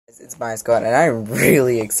It's my Scott, and I'm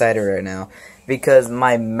really excited right now because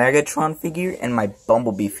my Megatron figure and my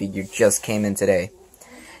Bumblebee figure just came in today.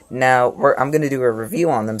 Now, I'm going to do a review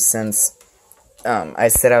on them since I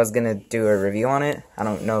said I was going to do a review on it. I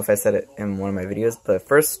don't know if I said it in one of my videos, but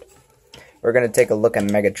first, we're going to take a look at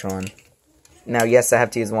Megatron. Now, yes, I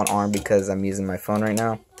have to use one arm because I'm using my phone right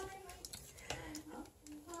now.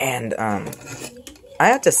 And, I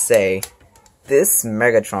have to say, this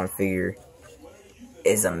Megatron figure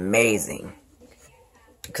is amazing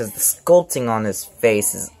because the sculpting on his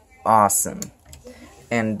face is awesome,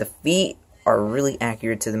 and the feet are really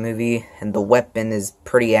accurate to the movie, and the weapon is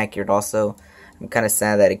pretty accurate also. I'm kind of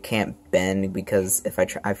sad that it can't bend because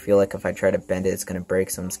I feel like if I try to bend it, it's gonna break,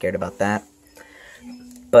 so I'm scared about that.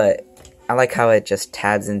 But I like how it just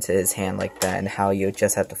tabs into his hand like that, and how you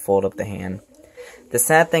just have to fold up the hand. The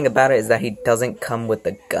sad thing about it is that he doesn't come with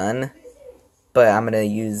a gun, but I'm gonna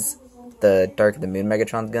use the Dark of the Moon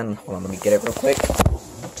Megatron's gun. Hold on, let me get it real quick.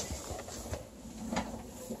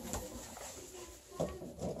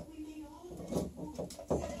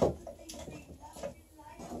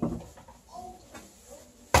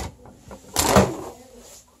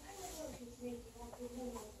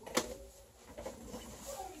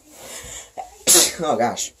 Oh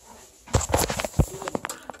gosh.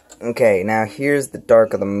 Okay, now here's the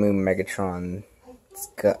Dark of the Moon Megatron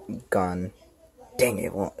gun. Dang it,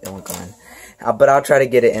 it won't go in. But I'll try to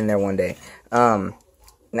get it in there one day. Now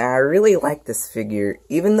I really like this figure,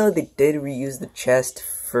 even though they did reuse the chest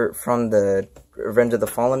from the Revenge of the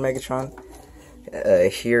Fallen Megatron.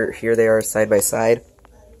 Here they are side by side.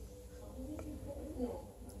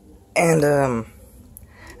 And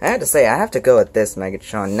I have to say, I have to go with this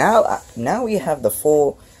Megatron. Now we have the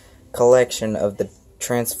full collection of the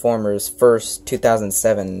Transformers first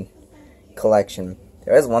 2007 collection.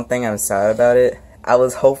 There is one thing I'm sad about it. I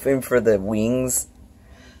was hoping for the wings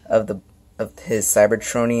of his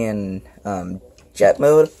Cybertronian jet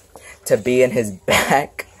mode to be in his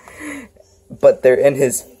back, but they're in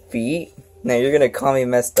his feet. Now you're gonna call me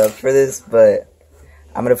messed up for this, but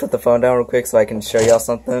I'm gonna put the phone down real quick so I can show y'all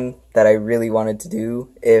something that I really wanted to do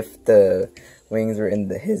if the wings were in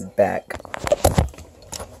his back.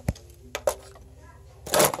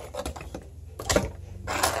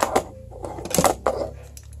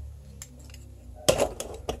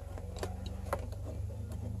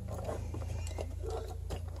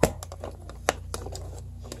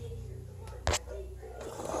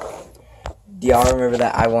 Do y'all remember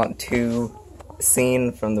that I Want To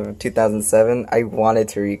scene from the 2007? I wanted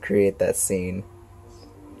to recreate that scene.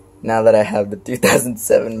 Now that I have the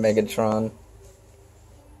 2007 Megatron.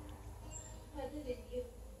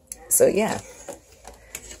 So yeah.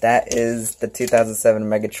 That is the 2007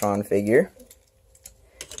 Megatron figure.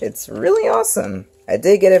 It's really awesome. I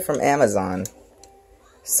did get it from Amazon.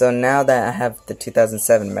 So now that I have the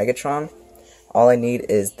 2007 Megatron, all I need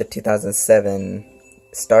is the 2007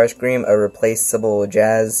 Starscream, a replaceable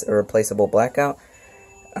Jazz, a replaceable Blackout,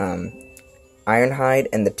 Ironhide,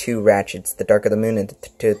 and the two Ratchets, the Dark of the Moon and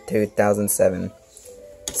the 2007.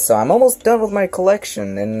 So I'm almost done with my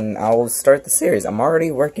collection, and I'll start the series. I'm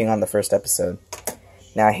already working on the first episode.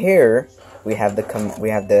 Now here we have the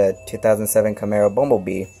 2007 Camaro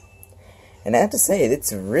Bumblebee, and I have to say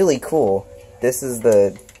it's really cool. This is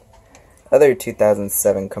the other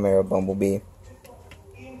 2007 Camaro Bumblebee.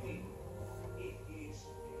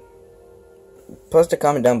 Post a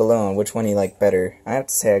comment down below on which one you like better. I have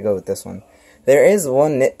to say I go with this one. There is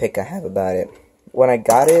one nitpick I have about it. When I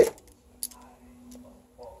got it,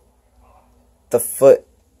 the foot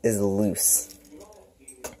is loose.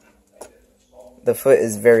 The foot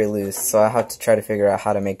is very loose, so I have to try to figure out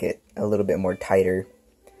how to make it a little bit more tighter.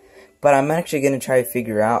 But I'm actually going to try to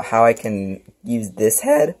figure out how I can use this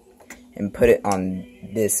head and put it on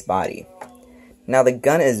this body. Now the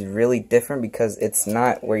gun is really different because it's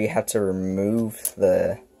not where you have to remove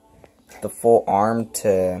the full arm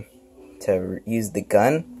to use the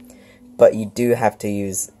gun, but you do have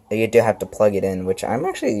to plug it in, which I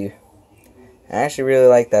actually really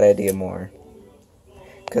like that idea more,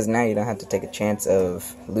 because now you don't have to take a chance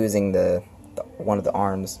of losing the one of the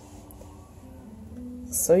arms.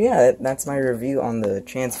 So yeah, that's my review on the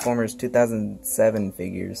Transformers 2007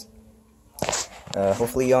 figures.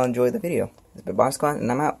 Hopefully y'all enjoyed the video. It's been Boss Squad,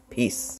 and I'm out. Peace.